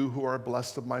 you who are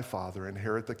blessed of my Father,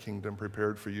 inherit the kingdom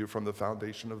prepared for you from the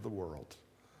foundation of the world.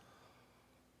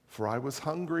 For I was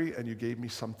hungry, and you gave me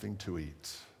something to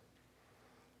eat.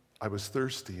 I was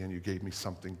thirsty, and you gave me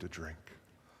something to drink.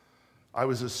 I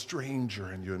was a stranger,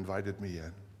 and you invited me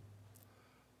in.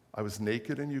 I was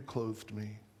naked, and you clothed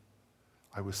me.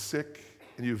 I was sick,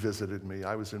 and you visited me.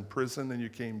 I was in prison, and you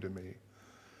came to me."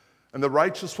 And the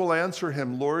righteous will answer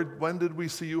him, "Lord, when did we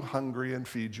see you hungry and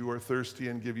feed you, or thirsty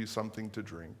and give you something to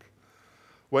drink?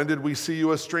 When did we see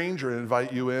you a stranger and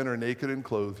invite you in, or naked and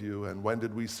clothe you? And when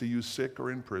did we see you sick or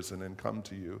in prison and come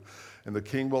to you?" And the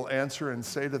king will answer and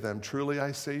say to them, "Truly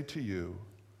I say to you,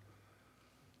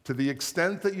 to the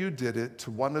extent that you did it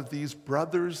to one of these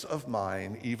brothers of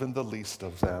mine, even the least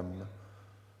of them,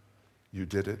 you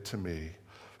did it to me.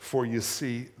 For you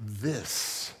see,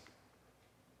 this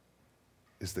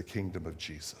is the kingdom of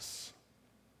Jesus."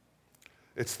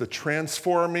 It's the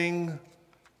transforming,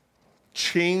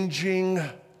 changing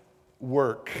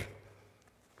work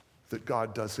that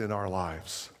God does in our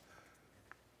lives.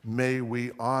 May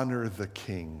we honor the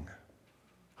King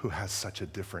who has such a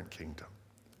different kingdom.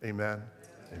 Amen.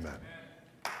 Amen.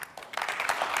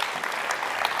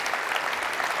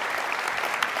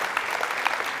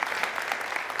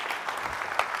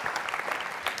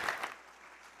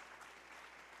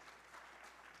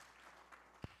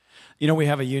 You know, we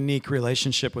have a unique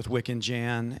relationship with Wick and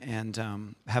Jan,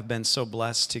 and have been so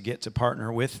blessed to get to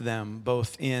partner with them,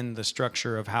 both in the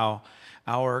structure of how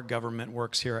our government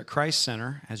works here at Christ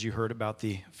Center, as you heard about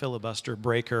the filibuster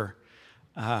breaker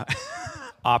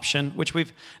option, which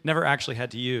we've never actually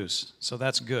had to use. So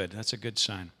that's good. That's a good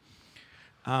sign.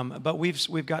 But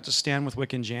we've got to stand with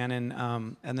Wick and Jan,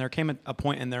 and there came a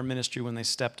point in their ministry when they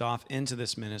stepped off into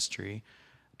this ministry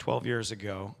 12 years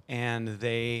ago, and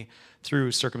they,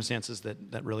 through circumstances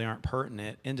that really aren't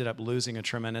pertinent, ended up losing a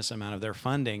tremendous amount of their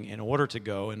funding in order to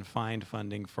go and find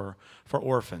funding for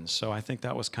orphans. So I think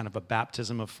that was kind of a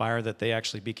baptism of fire that they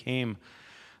actually became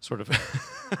sort of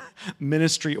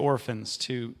ministry orphans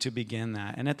to begin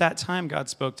that. And at that time, God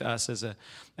spoke to us as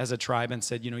a tribe and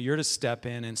said, you know, you're to step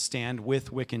in and stand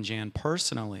with Wick and Jan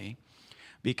personally,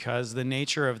 because the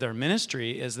nature of their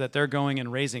ministry is that they're going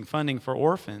and raising funding for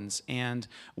orphans. And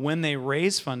when they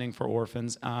raise funding for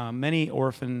orphans, many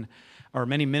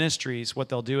ministries, what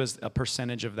they'll do is a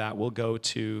percentage of that will go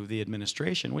to the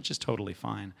administration, which is totally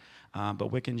fine.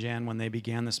 But Wick and Jan, when they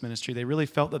began this ministry, they really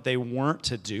felt that they weren't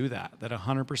to do that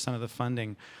 100% of the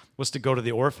funding was to go to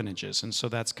the orphanages. And so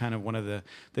that's kind of one of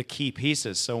the key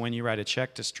pieces. So when you write a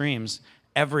check to Streams,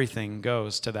 everything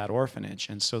goes to that orphanage.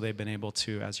 And so they've been able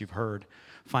to, as you've heard,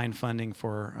 find funding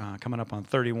for coming up on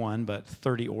 31, but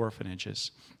 30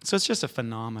 orphanages. So it's just a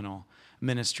phenomenal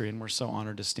ministry, and we're so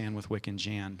honored to stand with Wick and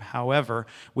Jan. However,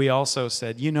 we also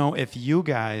said, you know, if you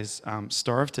guys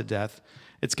starve to death,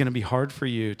 it's going to be hard for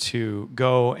you to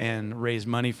go and raise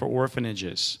money for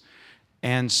orphanages.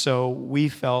 And so we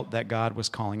felt that God was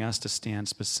calling us to stand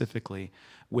specifically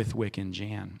with Wick and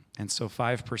Jan. And so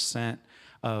 5%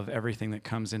 of everything that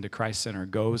comes into Christ Center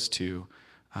goes to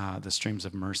the Streams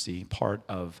of Mercy part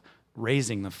of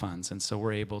raising the funds. And so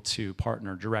we're able to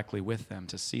partner directly with them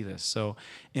to see this. So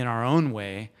in our own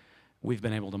way, we've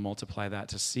been able to multiply that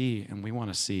to see, and we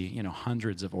want to see,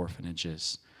 hundreds of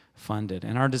orphanages funded.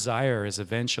 And our desire is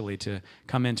eventually to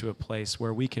come into a place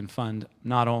where we can fund,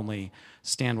 not only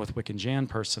stand with Wick and Jan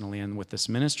personally and with this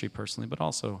ministry personally, but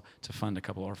also to fund a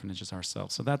couple orphanages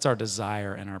ourselves. So that's our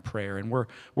desire and our prayer, and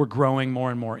we're growing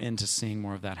more and more into seeing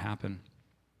more of that happen.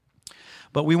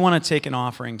 But we want to take an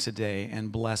offering today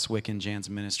and bless Wick and Jan's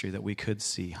ministry that we could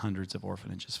see hundreds of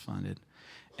orphanages funded.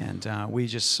 And we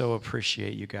just so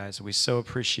appreciate you guys. We so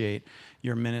appreciate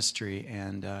your ministry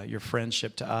and your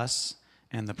friendship to us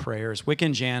and the prayers. Wick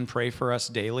and Jan pray for us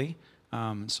daily.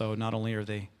 So not only are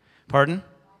they, pardon?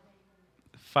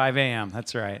 5 a.m.,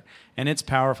 that's right. And it's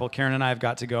powerful. Karen and I have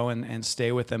got to go and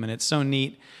stay with them, and it's so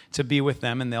neat to be with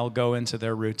them, and they'll go into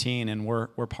their routine, and we're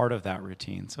part of that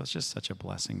routine. So it's just such a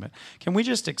blessing. But can we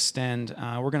just extend,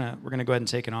 we're gonna go ahead and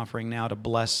take an offering now to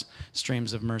bless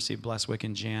Streams of Mercy, bless Wick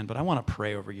and Jan, but I want to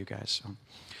pray over you guys. So,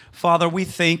 Father, we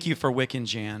thank you for Wick and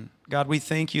Jan. God, we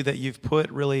thank you that you've put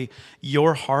really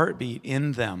your heartbeat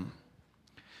in them.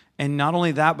 And not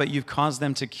only that, but you've caused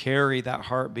them to carry that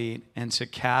heartbeat and to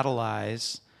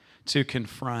catalyze, to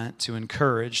confront, to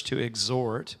encourage, to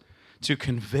exhort, to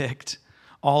convict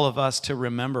all of us to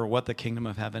remember what the kingdom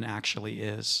of heaven actually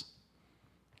is.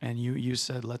 And you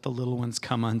said, let the little ones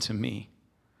come unto me.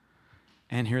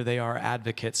 And here they are,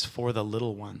 advocates for the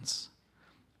little ones.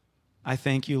 I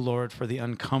thank you, Lord, for the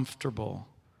uncomfortable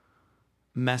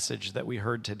message that we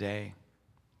heard today,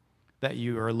 that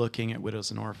you are looking at widows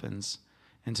and orphans.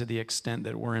 And to the extent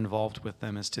that we're involved with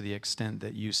them is to the extent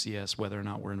that you see us, whether or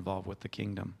not we're involved with the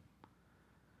kingdom.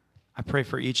 I pray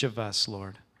for each of us,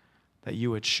 Lord, that you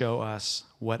would show us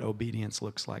what obedience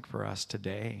looks like for us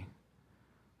today,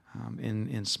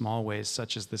 in small ways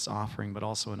such as this offering, but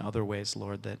also in other ways,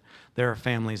 Lord, that there are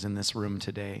families in this room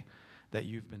today that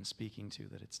you've been speaking to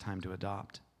that it's time to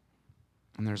adopt.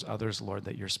 And there's others, Lord,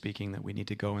 that you're speaking that we need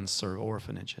to go and serve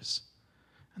orphanages.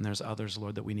 And there's others,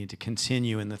 Lord, that we need to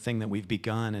continue in the thing that we've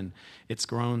begun, and it's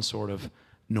grown sort of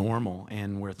normal,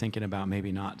 and we're thinking about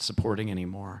maybe not supporting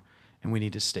anymore, and we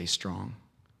need to stay strong.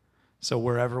 So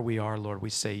wherever we are, Lord, we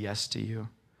say yes to you.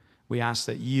 We ask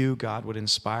that you, God, would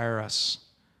inspire us,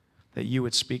 that you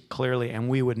would speak clearly, and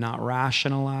we would not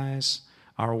rationalize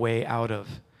our way out of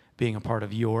being a part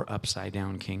of your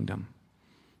upside-down kingdom,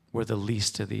 where the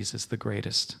least of these is the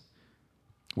greatest.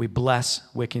 We bless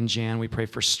Wick and Jan. We pray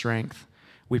for strength.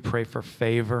 We pray for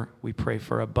favor. We pray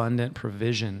for abundant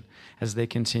provision as they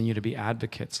continue to be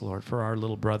advocates, Lord, for our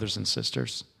little brothers and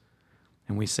sisters.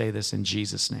 And we say this in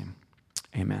Jesus' name.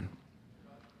 Amen.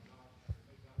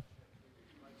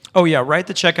 Oh, yeah, write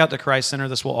the check out to Christ Center.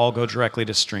 This will all go directly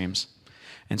to Streams.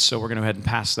 And so we're going to go ahead and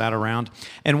pass that around.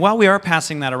 And while we are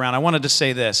passing that around, I wanted to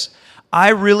say this. I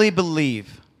really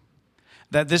believe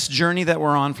that this journey that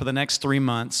we're on for the next 3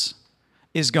 months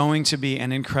is going to be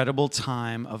an incredible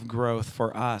time of growth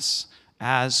for us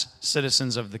as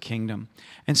citizens of the kingdom.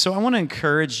 And so I want to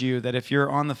encourage you that if you're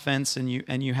on the fence and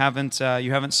you haven't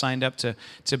signed up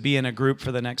to be in a group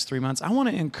for the next 3 months, I want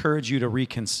to encourage you to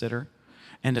reconsider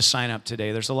and to sign up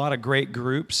today. There's a lot of great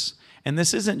groups, and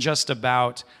this isn't just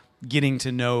about getting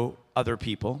to know other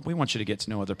people. We want you to get to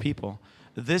know other people.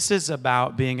 This is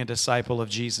about being a disciple of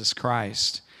Jesus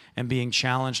Christ and being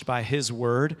challenged by his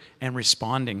word and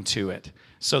responding to it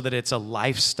so that it's a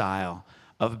lifestyle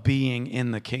of being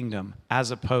in the kingdom as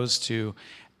opposed to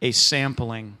a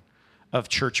sampling of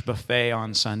church buffet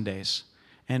on Sundays.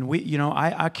 And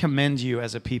I commend you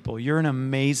as a people. You're an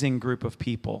amazing group of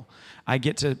people. I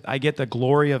get the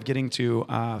glory of getting to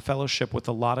fellowship with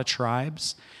a lot of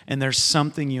tribes, and there's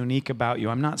something unique about you.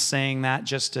 I'm not saying that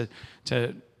just to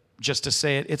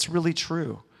say it. It's really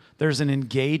true. There's an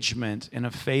engagement and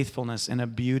a faithfulness and a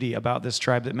beauty about this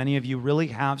tribe that many of you really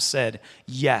have said,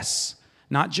 yes,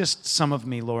 not just some of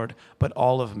me, Lord, but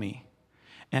all of me.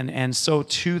 And so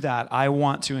to that, I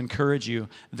want to encourage you,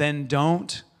 then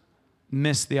don't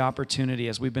miss the opportunity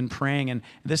as we've been praying. And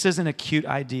this isn't a cute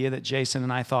idea that Jason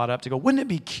and I thought up to go, wouldn't it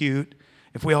be cute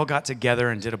if we all got together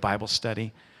and did a Bible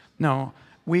study? No,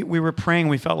 we were praying.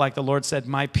 We felt like the Lord said,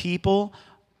 my people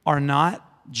are not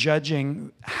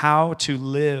judging how to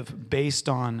live based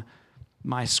on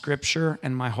my scripture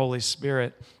and my Holy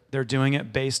Spirit. They're doing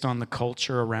it based on the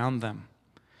culture around them.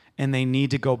 And they need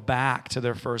to go back to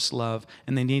their first love,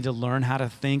 and they need to learn how to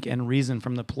think and reason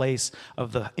from the place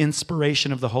of the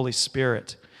inspiration of the Holy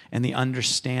Spirit and the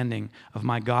understanding of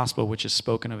my gospel, which is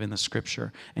spoken of in the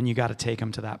scripture. And you got to take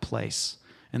them to that place.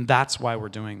 And that's why we're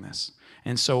doing this.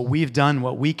 And so we've done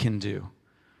what we can do.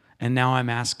 And now I'm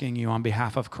asking you on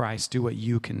behalf of Christ, do what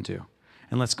you can do.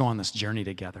 And let's go on this journey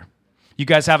together. You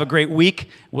guys have a great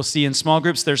week. We'll see you in small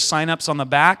groups. There's sign-ups on the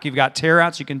back. You've got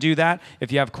tear-outs. You can do that.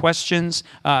 If you have questions,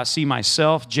 see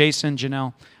myself, Jason,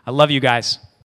 Janelle. I love you guys.